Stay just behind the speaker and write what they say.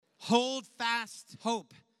Hold fast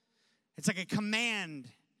hope. It's like a command.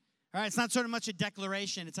 All right, it's not sort of much a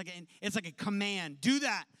declaration. It's like a command. Do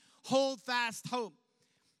that. Hold fast hope.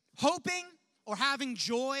 Hoping or having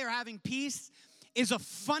joy or having peace is a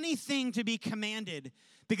funny thing to be commanded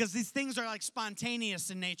because these things are like spontaneous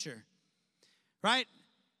in nature, right?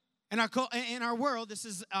 In our world, this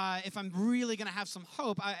is, if I'm really going to have some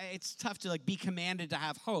hope, it's tough to like be commanded to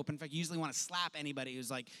have hope. In fact, you usually want to slap anybody who's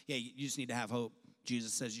like, yeah, you just need to have hope.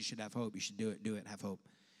 Jesus says you should have hope. You should do it, have hope.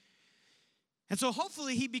 And so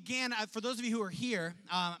hopefully he began, for those of you who are here,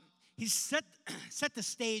 he set the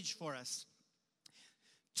stage for us,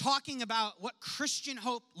 talking about what Christian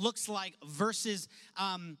hope looks like versus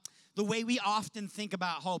the way we often think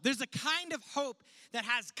about hope. There's a kind of hope that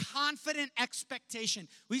has confident expectation.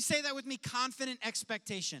 Will you say that with me? Confident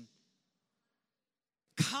expectation.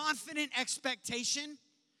 Confident expectation.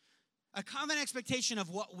 A confident expectation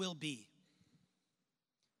of what will be.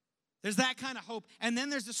 There's that kind of hope. And then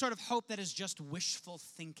there's the sort of hope that is just wishful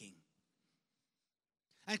thinking.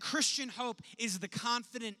 And Christian hope is the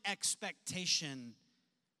confident expectation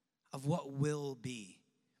of what will be.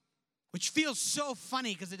 Which feels so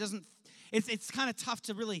funny because it's kind of tough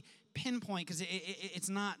to really pinpoint because it's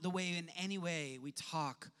not the way in any way we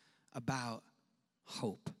talk about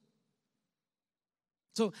hope.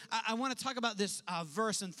 So I want to talk about this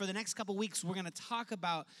verse, and for the next couple weeks, we're going to talk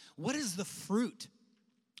about what is the fruit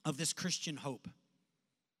of this Christian hope.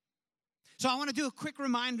 So I want to do a quick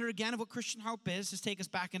reminder again of what Christian hope is. Just take us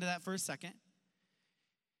back into that for a second.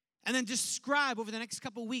 And then describe over the next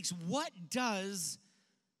couple weeks what is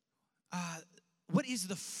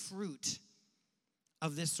the fruit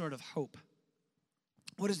of this sort of hope?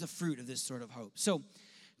 What is the fruit of this sort of hope? So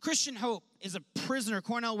Christian hope is a prisoner.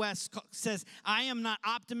 Cornel West says, I am not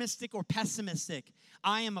optimistic or pessimistic.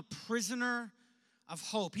 I am a prisoner of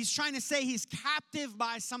hope. He's trying to say he's captive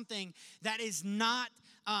by something that is not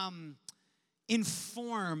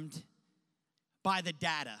informed by the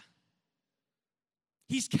data.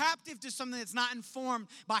 He's captive to something that's not informed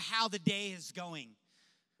by how the day is going,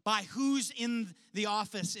 by who's in the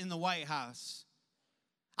office in the White House.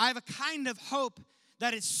 I have a kind of hope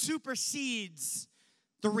that it supersedes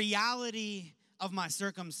the reality of my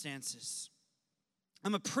circumstances.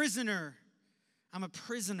 I'm a prisoner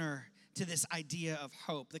to this idea of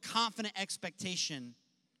hope. The confident expectation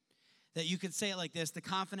that you could say it like this, the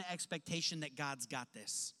confident expectation that God's got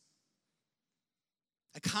this.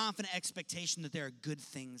 A confident expectation that there are good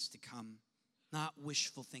things to come, not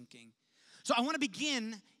wishful thinking. So I want to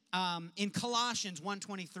begin in Colossians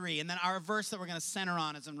 1:23, and then our verse that we're going to center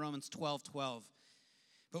on is in Romans 12:12.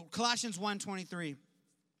 But Colossians 1:23,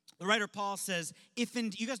 the writer Paul says, you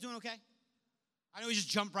guys doing okay? I know we just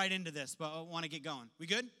jump right into this, but I want to get going. We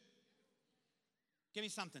good? Give me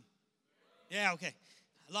something. Yeah, okay.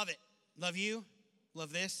 I love it. Love you.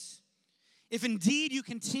 Love this. If indeed you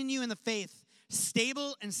continue in the faith,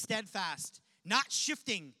 stable and steadfast, not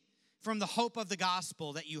shifting from the hope of the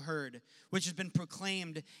gospel that you heard, which has been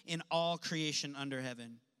proclaimed in all creation under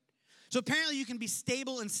heaven. So apparently you can be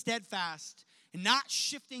stable and steadfast and not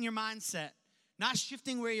shifting your mindset, not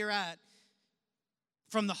shifting where you're at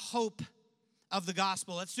from the hope of the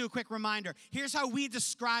gospel. Let's do a quick reminder. Here's how we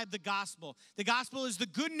describe the gospel. The gospel is the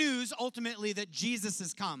good news, ultimately, that Jesus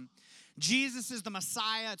has come. Jesus is the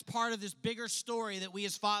Messiah. It's part of this bigger story that we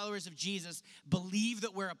as followers of Jesus believe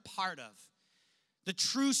that we're a part of. The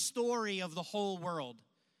true story of the whole world.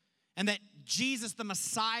 And that Jesus, the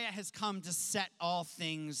Messiah, has come to set all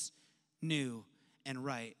things new and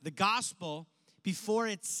right. The gospel, before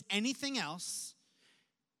it's anything else,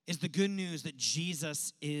 is the good news that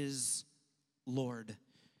Jesus is Lord.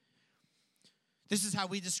 This is how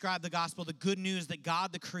we describe the gospel, the good news that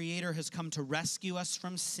God, the Creator, has come to rescue us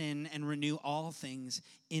from sin and renew all things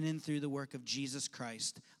in and through the work of Jesus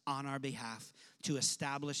Christ on our behalf to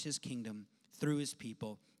establish his kingdom through his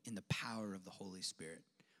people in the power of the Holy Spirit.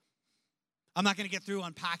 I'm not going to get through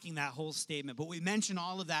unpacking that whole statement, but we mention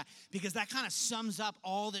all of that because that kind of sums up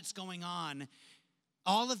all that's going on,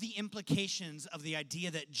 all of the implications of the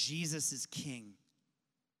idea that Jesus is king.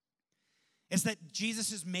 It's that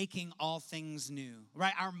Jesus is making all things new,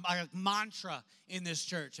 right? Our mantra in this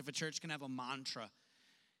church, if a church can have a mantra,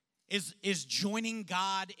 is joining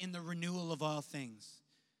God in the renewal of all things.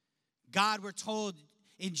 God, we're told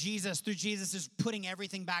in Jesus, through Jesus, is putting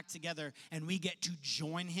everything back together, and we get to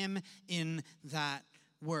join him in that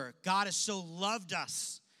work. God has so loved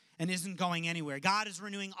us and isn't going anywhere. God is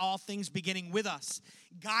renewing all things beginning with us.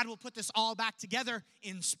 God will put this all back together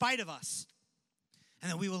in spite of us. And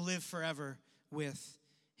that we will live forever with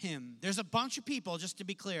him. There's a bunch of people, just to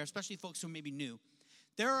be clear, especially folks who may be new,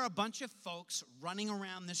 There are a bunch of folks running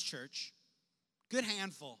around this church, good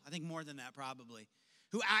handful, I think more than that probably,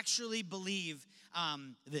 who actually believe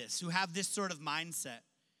this, who have this sort of mindset.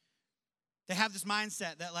 They have this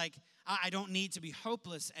mindset that like, I don't need to be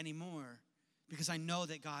hopeless anymore because I know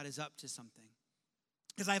that God is up to something.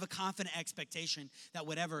 Because I have a confident expectation that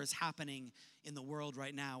whatever is happening in the world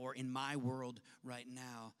right now or in my world right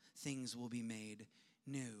now, things will be made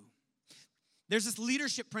new. There's this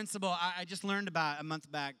leadership principle I just learned about a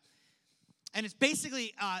month back. And it's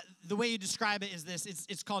basically, the way you describe it is this.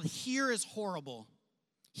 It's called here is horrible.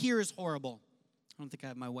 Here is horrible. I don't think I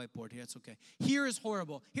have my whiteboard here. It's okay. Here is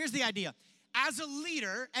horrible. Here's the idea. As a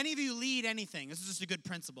leader, any of you lead anything. This is just a good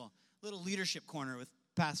principle. Little leadership corner with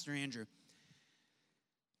Pastor Andrew.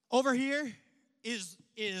 Over here is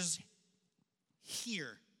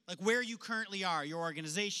here, like where you currently are, your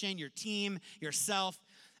organization, your team, yourself.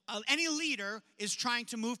 Any leader is trying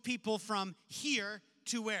to move people from here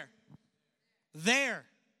to where? There.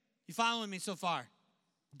 You following me so far?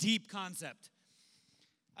 Deep concept.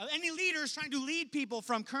 Any leader is trying to lead people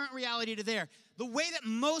from current reality to there. The way that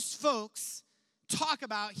most folks talk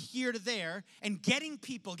about here to there and getting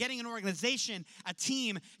people, getting an organization, a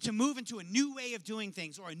team to move into a new way of doing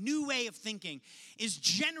things or a new way of thinking is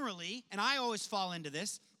generally, and I always fall into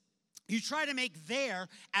this, you try to make there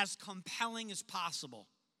as compelling as possible.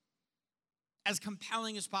 As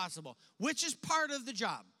compelling as possible, which is part of the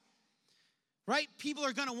job, right? People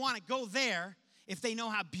are going to want to go there if they know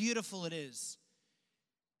how beautiful it is.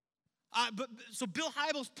 So Bill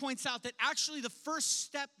Hybels points out that actually the first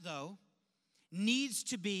step, though, needs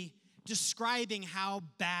to be describing how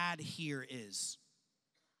bad here is.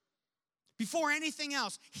 Before anything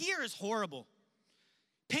else, here is horrible.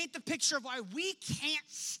 Paint the picture of why we can't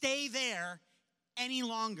stay there any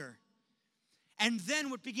longer. And then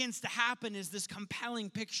what begins to happen is this compelling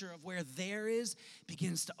picture of where there is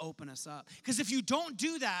begins to open us up. Because if you don't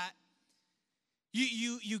do that,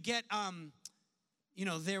 you get,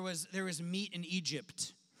 there was meat in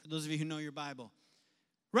Egypt, for those of you who know your Bible.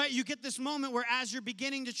 Right, you get this moment where as you're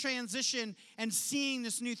beginning to transition and seeing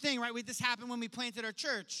this new thing, right? This happened when we planted our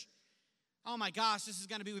church. Oh my gosh,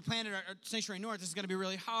 we planted our Sanctuary North, this is going to be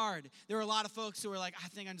really hard. There were a lot of folks who were like, I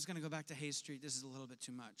think I'm just going to go back to Hay Street. This is a little bit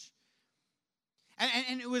too much.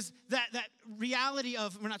 And it was that reality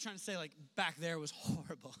of, we're not trying to say like back there was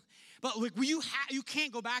horrible. But like you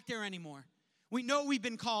can't go back there anymore. We know we've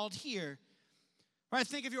been called here. Right,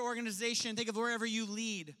 think of your organization, think of wherever you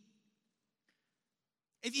lead.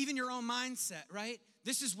 If even your own mindset, right?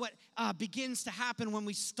 This is what begins to happen when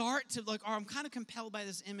we start to like, I'm kind of compelled by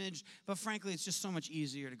this image, but frankly, it's just so much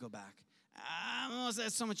easier to go back.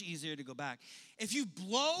 It's so much easier to go back. If you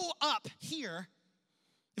blow up here,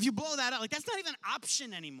 if you blow that up, like that's not even an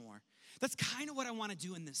option anymore. That's kind of what I want to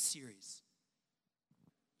do in this series.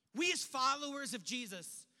 We as followers of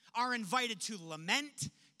Jesus are invited to lament,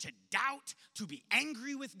 to doubt, to be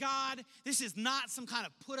angry with God. This is not some kind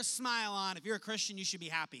of put a smile on. If you're a Christian, you should be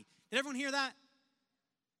happy. Did everyone hear that?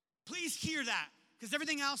 Please hear that, because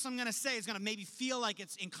everything else I'm going to say is going to maybe feel like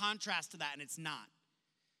it's in contrast to that, and it's not.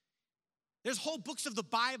 There's whole books of the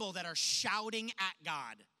Bible that are shouting at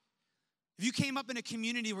God. If you came up in a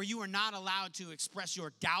community where you were not allowed to express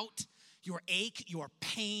your doubt, your ache, your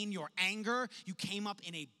pain, your anger, you came up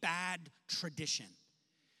in a bad tradition.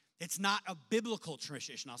 It's not a biblical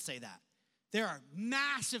tradition, I'll say that. There are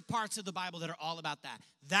massive parts of the Bible that are all about that.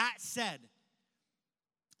 That said,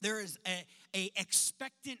 there is a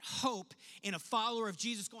expectant hope in a follower of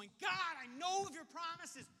Jesus going, God, I know of your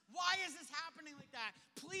promises. Why is this happening like that?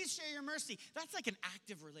 Please share your mercy. That's like an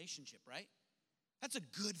active relationship, right? That's a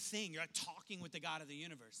good thing. You're like talking with the God of the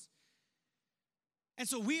universe. And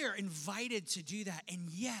so we are invited to do that, and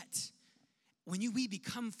yet when we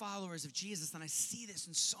become followers of Jesus, and I see this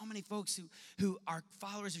in so many folks who are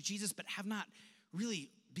followers of Jesus but have not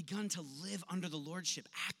really begun to live under the lordship,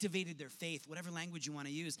 activated their faith, whatever language you want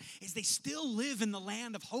to use, is they still live in the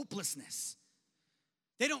land of hopelessness.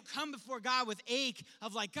 They don't come before God with ache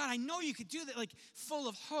of like, God, I know you could do that, like full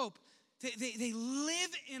of hope. They live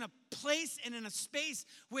in a place and in a space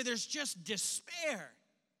where there's just despair.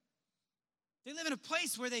 They live in a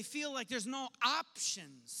place where they feel like there's no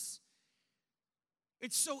options.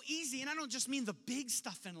 It's so easy, and I don't just mean the big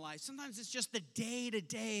stuff in life. Sometimes it's just the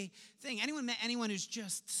day-to-day thing. Anyone met anyone who's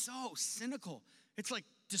just so cynical? It's like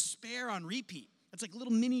despair on repeat. It's like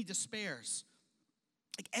little mini despairs.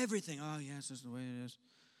 Like everything. Oh, yeah, it's just the way it is.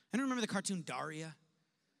 Anyone remember the cartoon Daria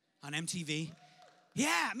on MTV?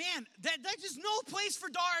 Yeah, man, there's just no place for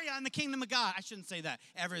Daria in the kingdom of God. I shouldn't say that.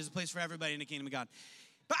 Ever is a place for everybody in the kingdom of God.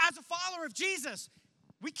 But as a follower of Jesus,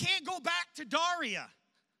 we can't go back to Daria.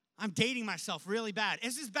 I'm dating myself really bad.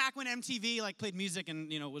 This is back when MTV like played music and,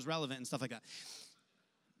 was relevant and stuff like that.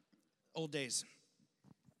 Old days.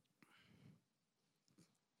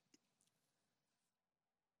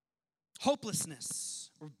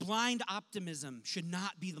 Hopelessness or blind optimism should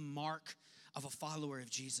not be the mark of a follower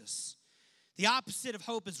of Jesus. The opposite of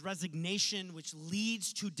hope is resignation, which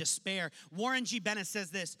leads to despair. Warren G. Bennett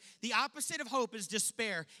says this: the opposite of hope is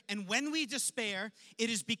despair, and when we despair,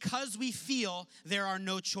 it is because we feel there are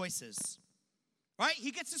no choices. Right?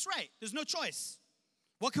 He gets this right. There's no choice.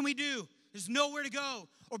 What can we do? There's nowhere to go.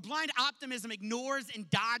 Or blind optimism ignores and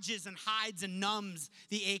dodges and hides and numbs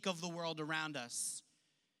the ache of the world around us.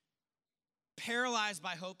 Paralyzed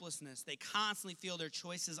by hopelessness, they constantly feel their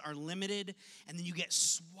choices are limited, and then you get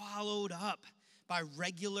swallowed up by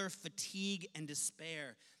regular fatigue and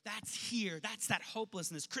despair. That's that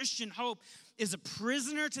hopelessness. Christian hope is a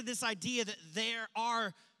prisoner to this idea that there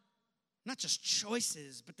are not just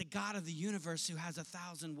choices, but the God of the universe who has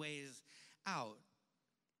 1,000 ways out.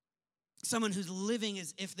 Someone who's living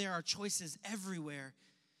as if there are choices everywhere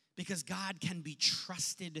because God can be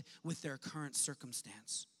trusted with their current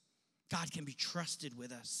circumstance. God can be trusted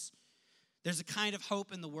with us. There's a kind of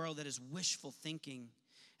hope in the world that is wishful thinking.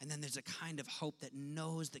 And then there's a kind of hope that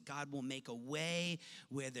knows that God will make a way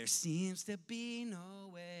where there seems to be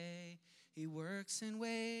no way. He works in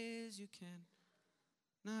ways you can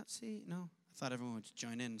not see. No, I thought everyone would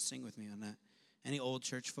join in and sing with me on that. Any old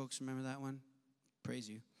church folks remember that one? Praise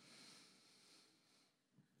you.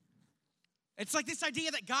 It's like this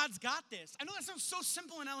idea that God's got this. I know that sounds so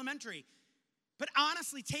simple and elementary. But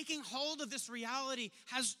honestly, taking hold of this reality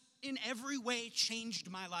has in every way changed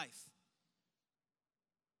my life.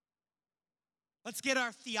 Let's get our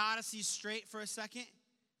theodicies straight for a second.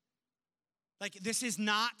 Like, this is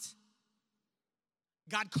not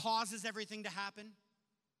God causes everything to happen,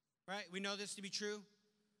 right? We know this to be true.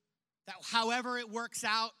 That however it works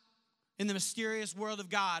out in the mysterious world of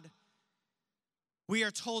God, we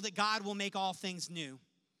are told that God will make all things new.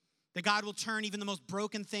 That God will turn even the most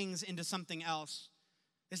broken things into something else.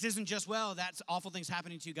 This isn't just, well, that's awful things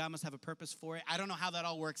happening to you. God must have a purpose for it. I don't know how that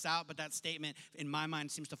all works out, but that statement, in my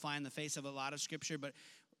mind, seems to fly in the face of a lot of Scripture. But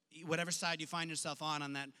whatever side you find yourself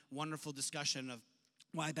on that wonderful discussion of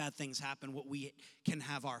why bad things happen, what we can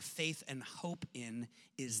have our faith and hope in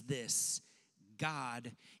is this: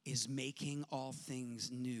 God is making all things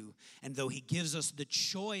new. And though he gives us the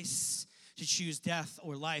choice to choose death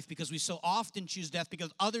or life, because we so often choose death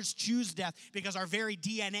because others choose death, because our very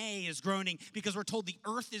DNA is groaning, because we're told the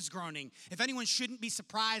earth is groaning. If anyone shouldn't be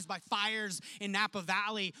surprised by fires in Napa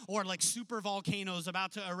Valley or like super volcanoes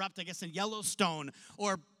about to erupt, I guess, in Yellowstone,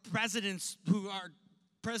 or presidents who are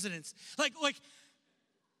presidents. Like,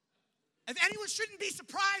 if anyone shouldn't be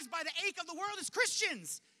surprised by the ache of the world, it's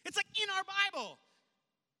Christians. It's like in our Bible.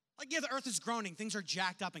 Like, yeah, the earth is groaning. Things are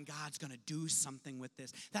jacked up, and God's going to do something with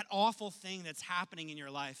this. That awful thing that's happening in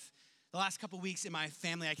your life. The last couple weeks in my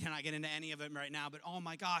family, I cannot get into any of it right now, but oh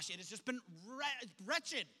my gosh, it has just been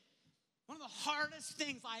wretched. One of the hardest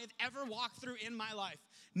things I have ever walked through in my life.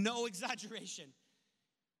 No exaggeration.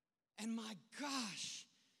 And my gosh,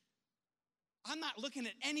 I'm not looking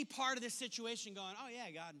at any part of this situation going, oh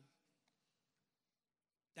yeah, God,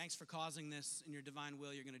 thanks for causing this in your divine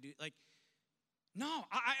will. You're going to do, like, no,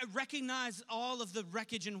 I recognize all of the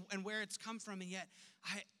wreckage and where it's come from, and yet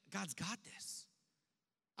God's got this.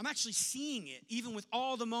 I'm actually seeing it, even with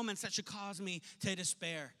all the moments that should cause me to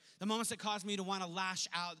despair, the moments that cause me to want to lash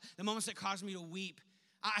out, the moments that cause me to weep.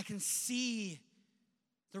 I can see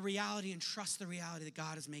the reality and trust the reality that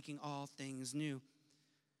God is making all things new.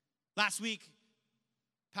 Last week,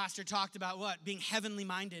 Pastor talked about what? Being heavenly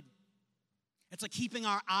minded. It's like keeping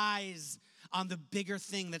our eyes on the bigger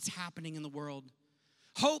thing that's happening in the world.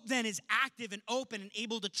 Hope then is active and open and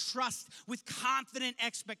able to trust with confident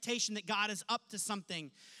expectation that God is up to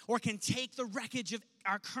something, or can take the wreckage of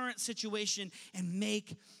our current situation and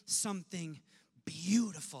make something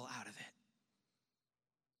beautiful out of it.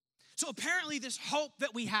 So apparently this hope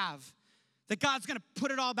that we have, that God's going to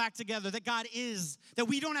put it all back together, that God is, that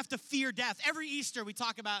we don't have to fear death. Every Easter we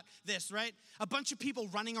talk about this, right? A bunch of people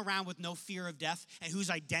running around with no fear of death and whose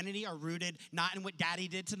identity are rooted not in what daddy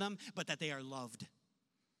did to them, but that they are loved.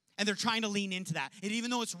 And they're trying to lean into that. And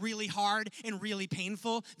even though it's really hard and really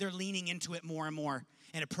painful, they're leaning into it more and more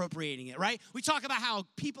and appropriating it, right? We talk about how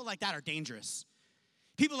people like that are dangerous.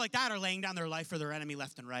 People like that are laying down their life for their enemy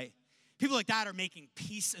left and right. People like that are making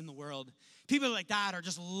peace in the world. People like that are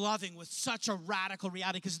just loving with such a radical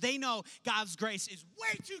reality because they know God's grace is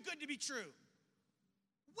way too good to be true.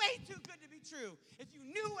 Way too good to be true. If you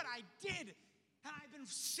knew what I did And I've been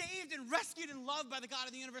saved and rescued and loved by the God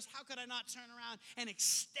of the universe. How could I not turn around and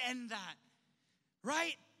extend that?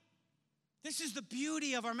 Right? This is the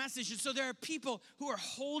beauty of our message. And so there are people who are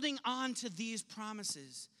holding on to these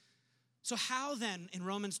promises. So how then, in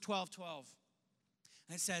Romans 12:12,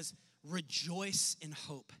 it says, rejoice in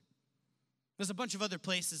hope. There's a bunch of other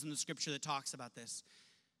places in the scripture that talks about this.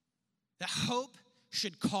 That hope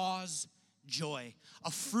should cause joy.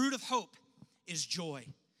 A fruit of hope is joy.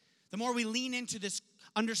 The more we lean into this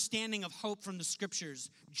understanding of hope from the scriptures,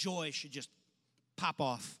 joy should just pop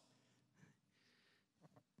off.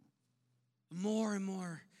 The more and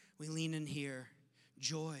more we lean in here,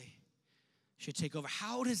 joy should take over.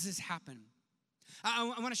 How does this happen? I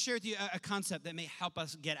want to share with you a concept that may help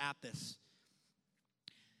us get at this.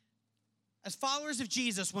 As followers of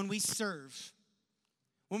Jesus, when we serve,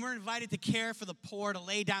 when we're invited to care for the poor, to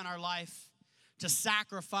lay down our life, to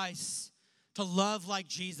sacrifice, to love like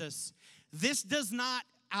Jesus, this does not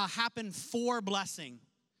happen for blessing.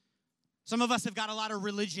 Some of us have got a lot of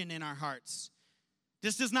religion in our hearts.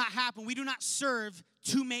 This does not happen. We do not serve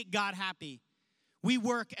to make God happy. We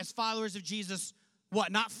work as followers of Jesus,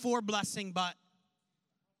 what? Not for blessing, but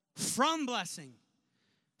from blessing.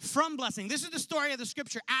 From blessing. This is the story of the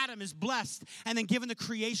scripture. Adam is blessed and then given the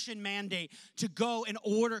creation mandate to go and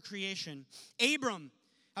order creation. Abram,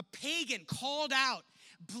 a pagan, called out,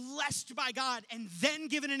 blessed by God, and then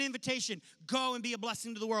given an invitation, go and be a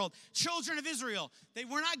blessing to the world. Children of Israel, they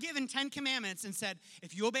were not given 10 commandments and said,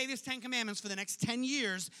 if you obey these 10 commandments for the next 10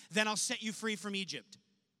 years, then I'll set you free from Egypt.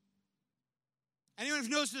 Anyone who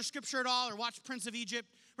knows the scripture at all or watched Prince of Egypt,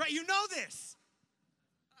 right, you know this.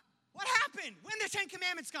 What happened? When did the 10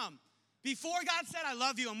 commandments come? Before God said, I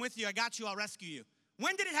love you, I'm with you, I got you, I'll rescue you.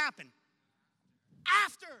 When did it happen?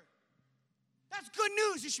 After. That's good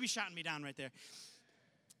news. You should be shouting me down right there.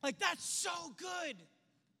 Like, that's so good.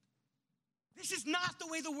 This is not the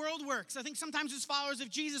way the world works. I think sometimes as followers of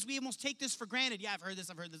Jesus, we almost take this for granted. Yeah, I've heard this,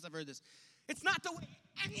 I've heard this, I've heard this. It's not the way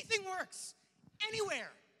anything works,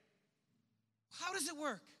 anywhere. How does it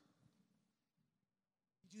work?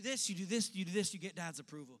 You do this, you do this, you do this, you get Dad's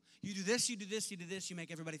approval. You do this, you do this, you do this, you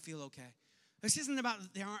make everybody feel okay. This isn't about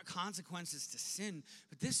there aren't consequences to sin,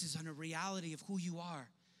 but this is on a reality of who you are.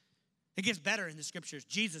 It gets better in the scriptures.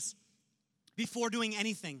 Jesus, before doing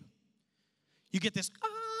anything, you get this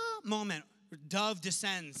moment where dove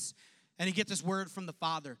descends, and you get this word from the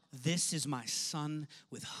Father. This is my Son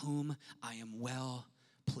with whom I am well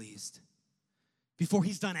pleased. Before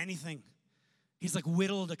he's done anything, he's like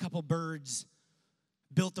whittled a couple birds,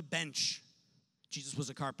 built a bench. Jesus was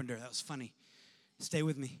a carpenter. That was funny. Stay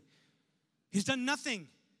with me. He's done nothing,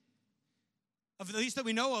 of the least that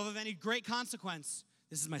we know of any great consequence.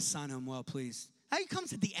 This is my Son whom I'm well pleased. How he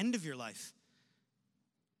comes at the end of your life.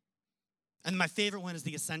 And my favorite one is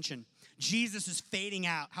the ascension. Jesus is fading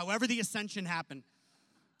out. However the ascension happened.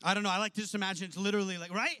 I don't know. I like to just imagine it's literally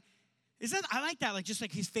like, right? I like that, like just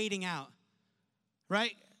like he's fading out.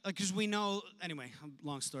 Right? Like, because we know, anyway,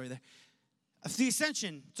 long story there. The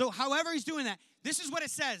ascension. So however he's doing that, this is what it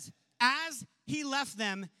says. As he left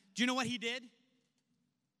them, do you know what he did?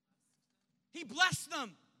 He blessed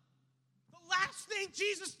them. The last thing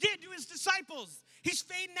Jesus did to his disciples. He's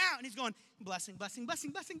fading out and he's going, blessing, blessing,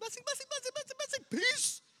 blessing, blessing, blessing, blessing, blessing, blessing, blessing,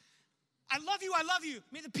 peace. I love you, I love you.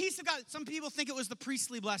 May the peace of God, some people think it was the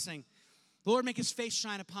priestly blessing. The Lord make his face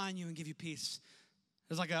shine upon you and give you peace.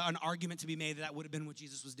 There's like an argument to be made that would have been what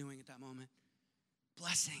Jesus was doing at that moment.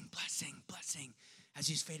 Blessing, blessing, blessing, as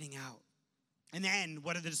he's fading out. And then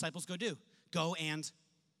what did the disciples go do? Go and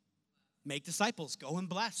make disciples. Go and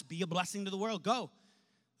bless. Be a blessing to the world. Go.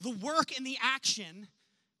 The work and the action,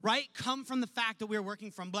 right, come from the fact that we're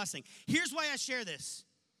working from blessing. Here's why I share this.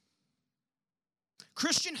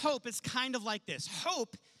 Christian hope is kind of like this.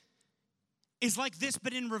 Hope is like this,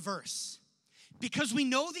 but in reverse. Because we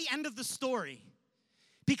know the end of the story.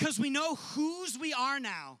 Because we know whose we are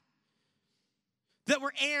now. That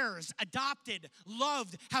we're heirs, adopted,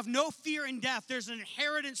 loved, have no fear in death. There's an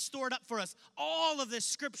inheritance stored up for us. All of this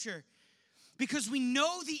scripture. Because we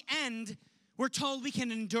know the end, we're told we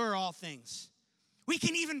can endure all things. We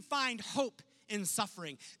can even find hope in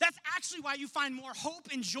suffering. That's actually why you find more hope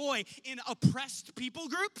and joy in oppressed people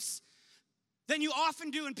groups than you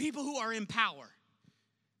often do in people who are in power.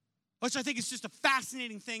 Which I think is just a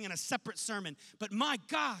fascinating thing in a separate sermon. But my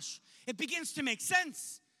gosh, it begins to make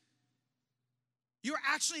sense. You're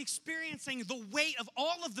actually experiencing the weight of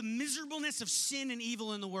all of the miserableness of sin and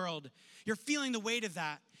evil in the world. You're feeling the weight of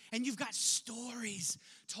that. And you've got stories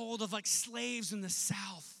told of like slaves in the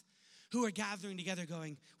South who are gathering together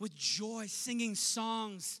going with joy, singing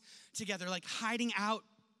songs together, like hiding out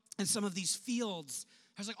in some of these fields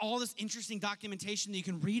There's like all this interesting documentation that you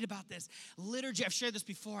can read about this liturgy. I've shared this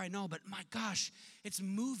before, I know, but my gosh, it's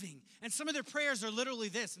moving. And some of their prayers are literally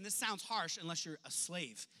this, and this sounds harsh unless you're a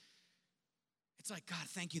slave. It's like, God,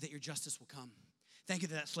 thank you that your justice will come. Thank you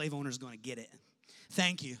that slave owner is going to get it.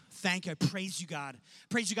 Thank you. Thank you. I praise you, God.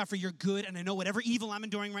 Praise you, God, for your good. And I know whatever evil I'm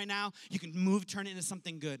enduring right now, you can turn it into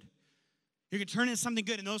something good. You're going to turn it into something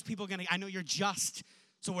good, and those people are going to, I know you're just.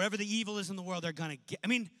 So wherever the evil is in the world, they're going to get. I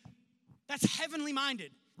mean, that's heavenly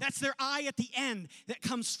minded. That's their eye at the end that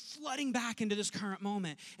comes flooding back into this current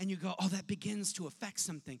moment. And you go, oh, that begins to affect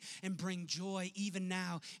something and bring joy even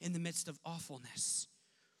now in the midst of awfulness.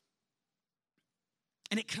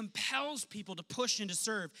 And it compels people to push and to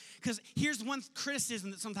serve. Because here's one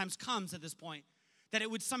criticism that sometimes comes at this point, that it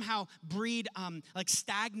would somehow breed like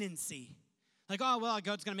stagnancy. Like, oh, well,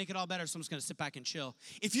 God's going to make it all better, so I'm just going to sit back and chill.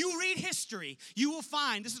 If you read history, you will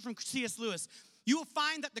find, this is from C.S. Lewis, you will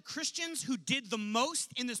find that the Christians who did the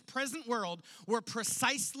most in this present world were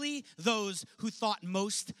precisely those who thought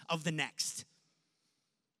most of the next.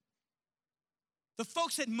 The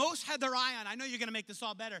folks that most had their eye on, I know you're going to make this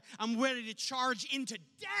all better. I'm ready to charge into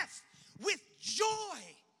death with joy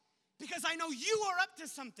because I know you are up to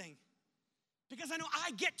something. Because I know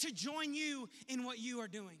I get to join you in what you are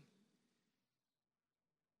doing.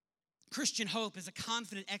 Christian hope is a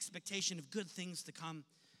confident expectation of good things to come.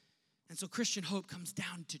 And so Christian hope comes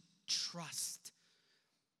down to trust.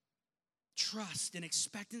 Trust and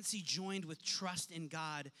expectancy joined with trust in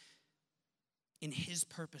God, in his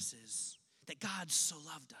purposes. That God so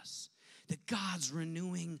loved us. That God's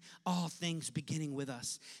renewing all things beginning with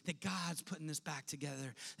us. That God's putting this back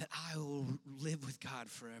together. That I will live with God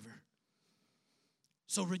forever.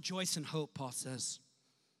 So rejoice in hope, Paul says.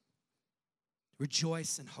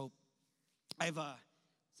 Rejoice in hope. I have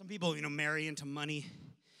some people, marry into money.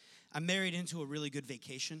 I married into a really good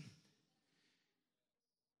vacation.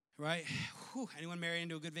 Right? Whew, anyone married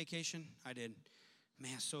into a good vacation? I did.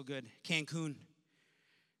 Man, so good. Cancun.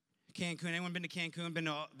 Anyone been to Cancun?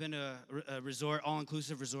 Been to a resort,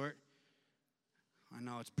 all-inclusive resort? I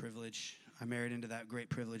know it's privilege. I married into that great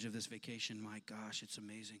privilege of this vacation. My gosh, it's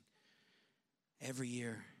amazing. Every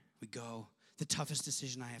year we go. The toughest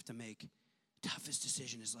decision I have to make,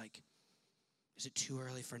 is like, is it too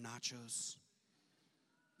early for nachos?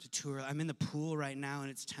 Is it too early? I'm in the pool right now and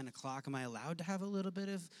it's 10 o'clock. Am I allowed to have a little bit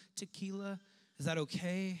of tequila? Is that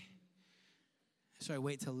okay? Should I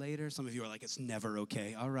wait till later? Some of you are like, it's never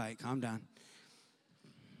okay. All right, calm down.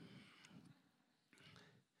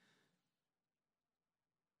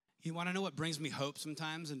 You want to know what brings me hope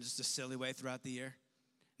sometimes in just a silly way throughout the year?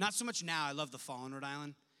 Not so much now. I love the fall in Rhode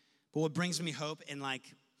Island. But what brings me hope in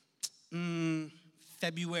like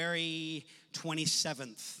February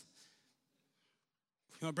 27th.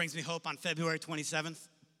 You know what brings me hope on February 27th?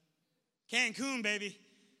 Cancun, baby.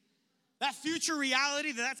 That future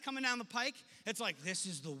reality that's coming down the pike, it's like, this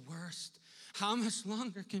is the worst. How much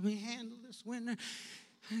longer can we handle this winter?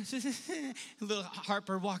 Little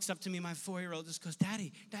Harper walks up to me, my 4-year-old, just goes,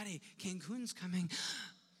 Daddy, Cancun's coming.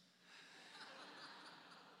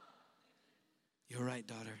 You're right,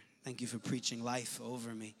 daughter. Thank you for preaching life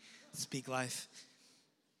over me. Speak life.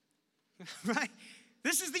 Right?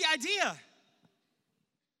 This is the idea.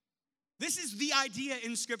 This is the idea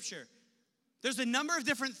in Scripture. There's a number of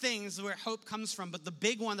different things where hope comes from, but the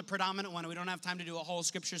big one, the predominant one, and we don't have time to do a whole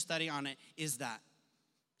Scripture study on it, is that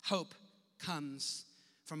hope comes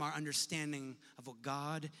from our understanding of what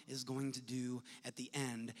God is going to do at the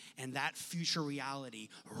end, and that future reality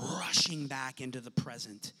rushing back into the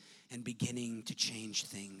present and beginning to change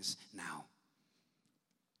things now.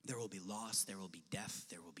 There will be loss, there will be death,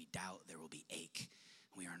 there will be doubt, there will be ache.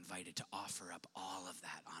 We are invited to offer up all of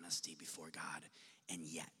that honesty before God. And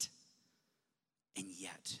yet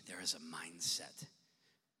there is a mindset.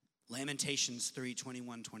 Lamentations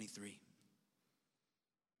 3:21-23.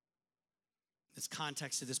 This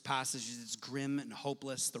context of this passage is it's grim and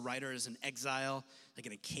hopeless. The writer is in exile, like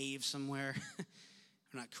in a cave somewhere.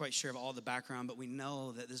 I'm not quite sure of all the background, but we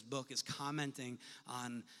know that this book is commenting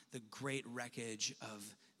on the great wreckage of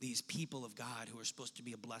these people of God who are supposed to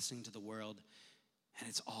be a blessing to the world. And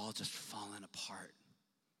it's all just fallen apart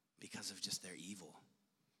because of just their evil,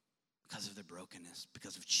 because of their brokenness,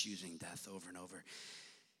 because of choosing death over and over.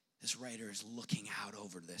 This writer is looking out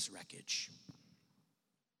over this wreckage.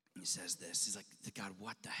 He says this, he's like, God,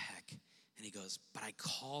 what the heck? And he goes, but I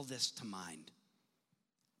call this to mind.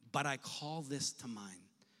 But I call this to mind.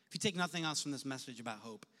 If you take nothing else from this message about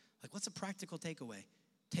hope, like what's a practical takeaway?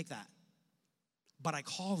 Take that. But I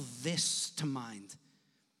call this to mind.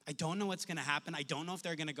 I don't know what's going to happen. I don't know if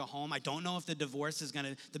they're going to go home. I don't know if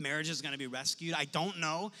the marriage is going to be rescued. I don't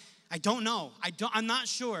know. I'm not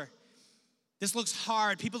sure. This looks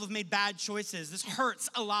hard. People have made bad choices. This hurts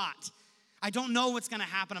a lot. I don't know what's going to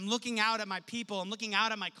happen. I'm looking out at my people. I'm looking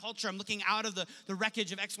out at my culture. I'm looking out of the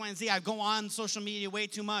wreckage of X, Y, and Z. I go on social media way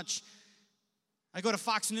too much. I go to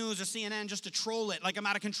Fox News or CNN just to troll it like I'm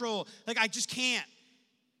out of control. Like I just can't.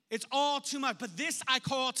 It's all too much. But this I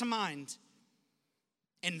call to mind.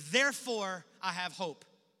 And therefore, I have hope.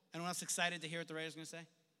 Anyone else excited to hear what the writer's going to say?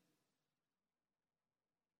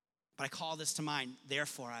 But I call this to mind.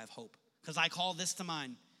 Therefore, I have hope. Because I call this to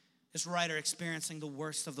mind. This writer experiencing the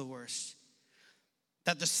worst of the worst.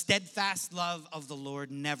 That the steadfast love of the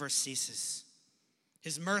Lord never ceases.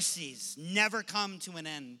 His mercies never come to an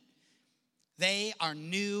end. They are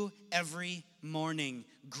new every morning.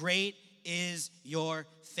 Great is your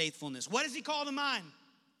faithfulness. What does he call to mind?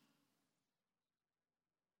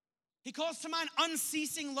 He calls to mind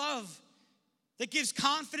unceasing love that gives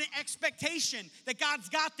confident expectation that God's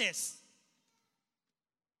got this.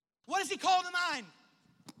 What does he call to mind?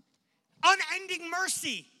 Unending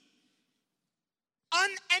mercy.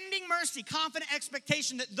 Unending mercy, confident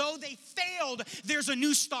expectation that though they failed, there's a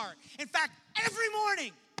new start. In fact, every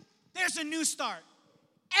morning, there's a new start.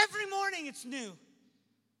 Every morning, it's new.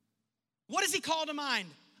 What does he call to mind?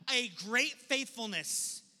 A great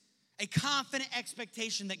faithfulness. A confident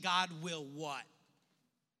expectation that God will what?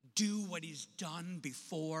 Do what he's done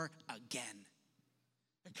before again.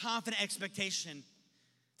 A confident expectation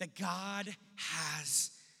that God has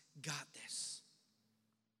got this.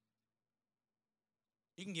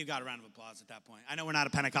 You can give God a round of applause at that point. I know we're not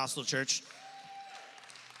a Pentecostal church.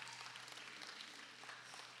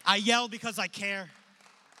 I yell because I care.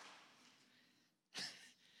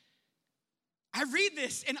 I read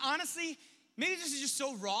this, and honestly, maybe this is just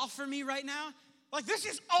so raw for me right now. Like, this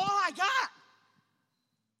is all I got.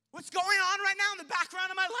 What's going on right now in the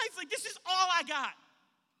background of my life, like, this is all I got.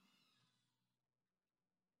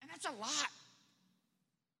 And that's a lot.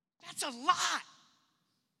 That's a lot.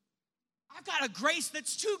 I've got a grace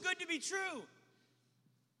that's too good to be true.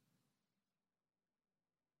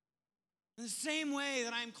 In the same way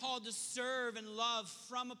that I am called to serve and love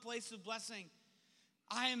from a place of blessing,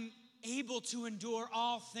 I am able to endure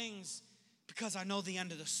all things because I know the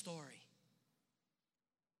end of the story.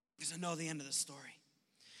 Because I know the end of the story.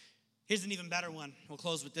 Here's an even better one. We'll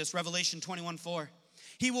close with this. Revelation 21:4.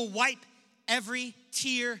 He will wipe every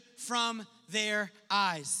tear from their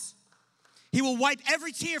eyes. He will wipe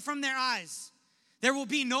every tear from their eyes. There will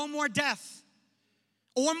be no more death,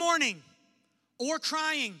 or mourning, or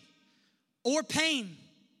crying, or pain.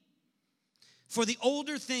 For the old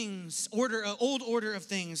order of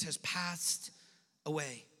things has passed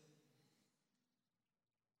away.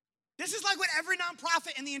 This is like what every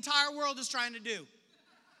nonprofit in the entire world is trying to do.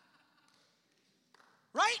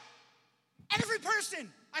 Right? Every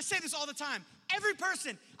person. I say this all the time. Every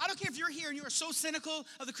person. I don't care if you're here and you are so cynical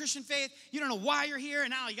of the Christian faith. You don't know why you're here. And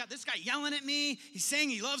now you got this guy yelling at me. He's saying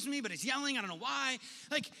he loves me, but he's yelling. I don't know why.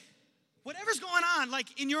 Like, whatever's going on,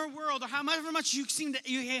 like in your world, or however much you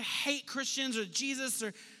hate Christians or Jesus,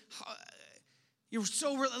 or you're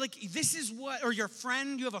so, like, this is what, or your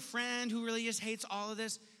friend, you have a friend who really just hates all of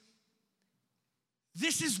this.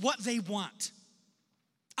 This is what they want.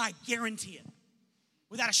 I guarantee it.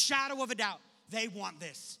 Without a shadow of a doubt, they want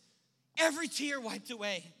this. Every tear wiped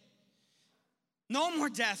away. No more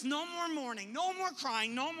death, no more mourning, no more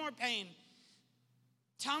crying, no more pain.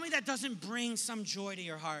 Tell me that doesn't bring some joy to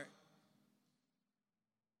your heart.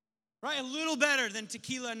 Right? A little better than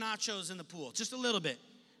tequila and nachos in the pool. Just a little bit.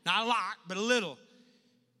 Not a lot, but a little.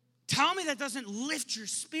 Tell me that doesn't lift your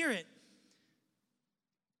spirit.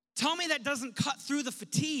 Tell me that doesn't cut through the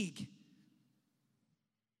fatigue.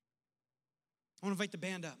 I want to invite the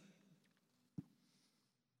band up.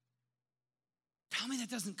 Tell me that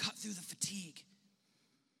doesn't cut through the fatigue.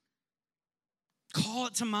 Call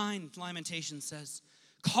it to mind, Lamentations says.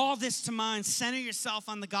 Call this to mind. Center yourself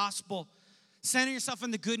on the gospel. Center yourself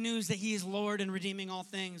on the good news that he is Lord and redeeming all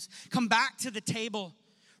things. Come back to the table.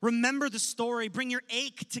 Remember the story. Bring your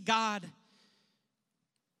ache to God.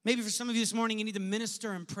 Maybe for some of you this morning, you need to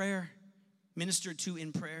minister in prayer. Minister to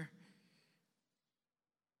in prayer.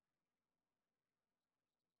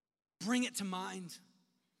 Bring it to mind.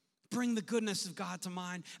 Bring the goodness of God to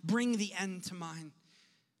mind. Bring the end to mind.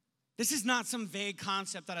 This is not some vague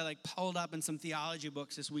concept that I pulled up in some theology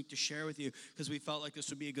books this week to share with you because we felt like this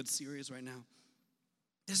would be a good series right now.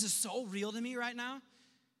 This is so real to me right now.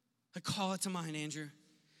 I call it to mind, Andrew.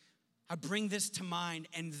 I bring this to mind,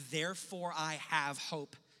 and therefore I have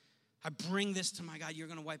hope. I bring this to my God. You're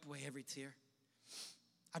going to wipe away every tear.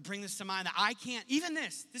 I bring this to mind that I can't, even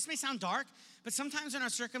this may sound dark, but sometimes in our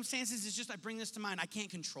circumstances, it's just I bring this to mind. I can't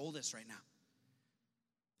control this right now.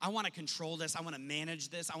 I want to control this. I want to manage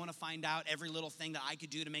this. I want to find out every little thing that I could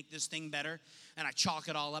do to make this thing better. And I chalk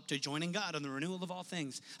it all up to joining God on the renewal of all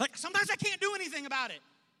things. Like, sometimes I can't do anything about it.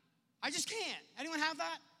 I just can't. Anyone have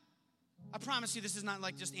that? I promise you this is not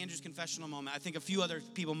like just Andrew's confessional moment. I think a few other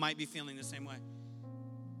people might be feeling the same way.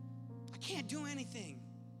 I can't do anything,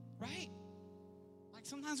 right? Like,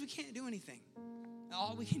 sometimes we can't do anything. And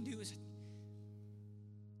all we can do is,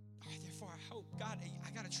 all right, therefore I hope. God, I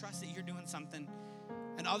got to trust that you're doing something.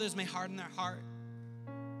 And others may harden their heart.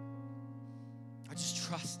 I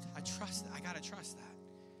trust. I got to trust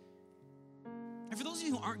that. And for those of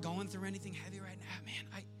you who aren't going through anything heavy right now,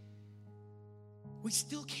 man, we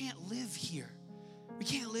still can't live here. We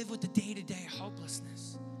can't live with the day-to-day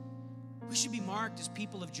hopelessness. We should be marked as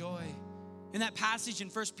people of joy. In that passage in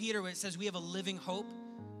 1 Peter where it says we have a living hope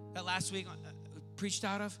that last week preached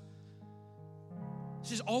out of, it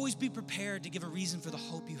says always be prepared to give a reason for the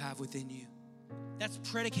hope you have within you. That's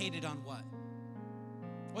predicated on what?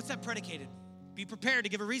 What's that predicated? Be prepared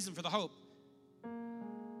to give a reason for the hope.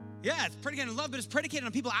 Yeah, it's predicated on love, but it's predicated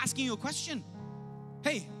on people asking you a question.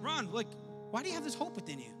 Hey, Ron, like, why do you have this hope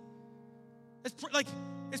within you?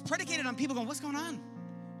 It's predicated on people going, what's going on?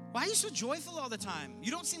 Why are you so joyful all the time?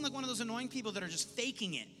 You don't seem like one of those annoying people that are just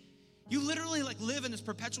faking it. You literally like live in this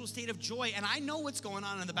perpetual state of joy, and I know what's going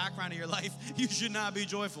on in the background of your life. You should not be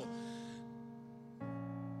joyful.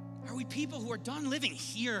 Are we people who are done living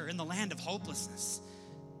here in the land of hopelessness?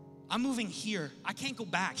 I'm moving here. I can't go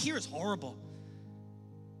back. Here is horrible.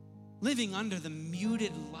 Living under the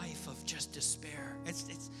muted life of just despair.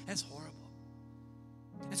 It's horrible.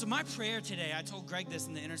 And so my prayer today, I told Greg this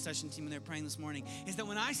in the intercession team when they were praying this morning, is that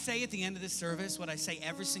when I say at the end of this service what I say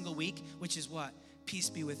every single week, which is what? Peace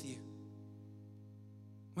be with you.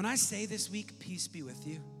 When I say this week, peace be with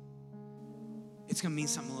you, it's going to mean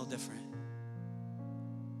something a little different.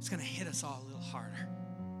 It's going to hit us all a little harder.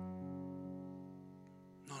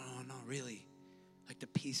 No, really. Like the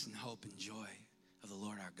peace and hope and joy of the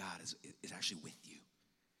Lord our God is actually with you.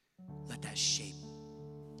 Let that shape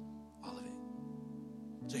all of it.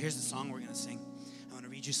 So here's the song we're going to sing. I want to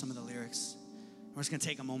read you some of the lyrics. We're just going to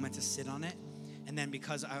take a moment to sit on it. And then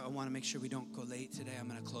because I want to make sure we don't go late today, I'm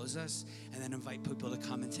going to close us and then invite people to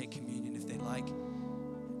come and take communion if they'd like.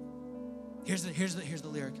 Here's the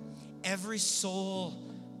lyric. Every soul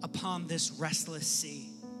upon this restless sea,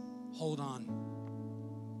 hold on.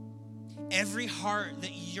 Every heart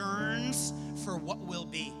that yearns for what will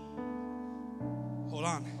be, hold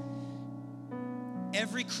on.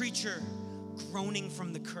 Every creature groaning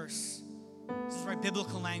from the curse. This is right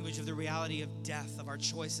biblical language of the reality of death, of our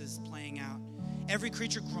choices playing out. Every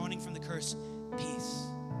creature groaning from the curse, peace.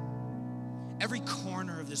 Every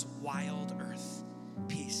corner of this wild earth,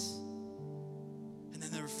 peace. And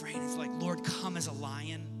then the refrain is like, Lord, come as a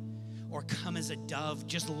lion or come as a dove.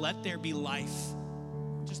 Just let there be life.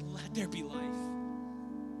 Just let there be life.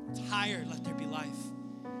 I'm tired, let there be life.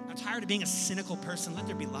 I'm tired of being a cynical person, let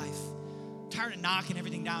there be life. I'm tired of knocking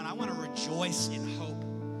everything down. I want to rejoice in hope.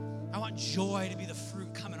 I want joy to be the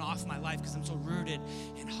fruit coming off my life because I'm so rooted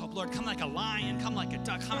in hope. Lord, come like a lion, come like a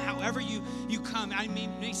duck, come however you come. I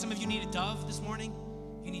mean, maybe some of you need a dove this morning.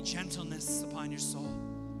 You need gentleness upon your soul.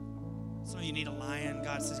 Some of you need a lion.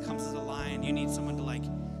 God says, comes as a lion. You need someone to like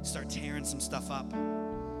start tearing some stuff up.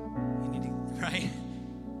 You need to, right?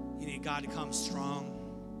 You need God to come strong.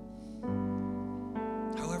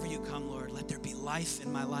 However you come, Lord, let there be life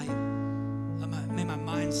in my life. May my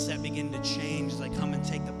mindset begin to change as I come and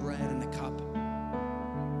take the bread and the cup.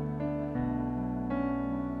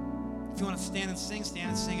 If you want to stand and sing, stand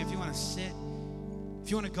and sing. If you want to sit,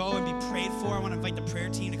 if you want to go and be prayed for, I want to invite the prayer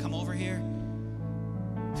team to come over here.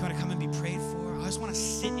 If you want to come and be prayed for, I just want to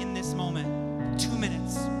sit in this moment 2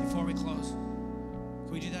 minutes before we close.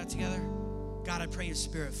 Can we do that together? God, I pray your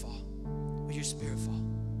spirit fall. Would your spirit fall?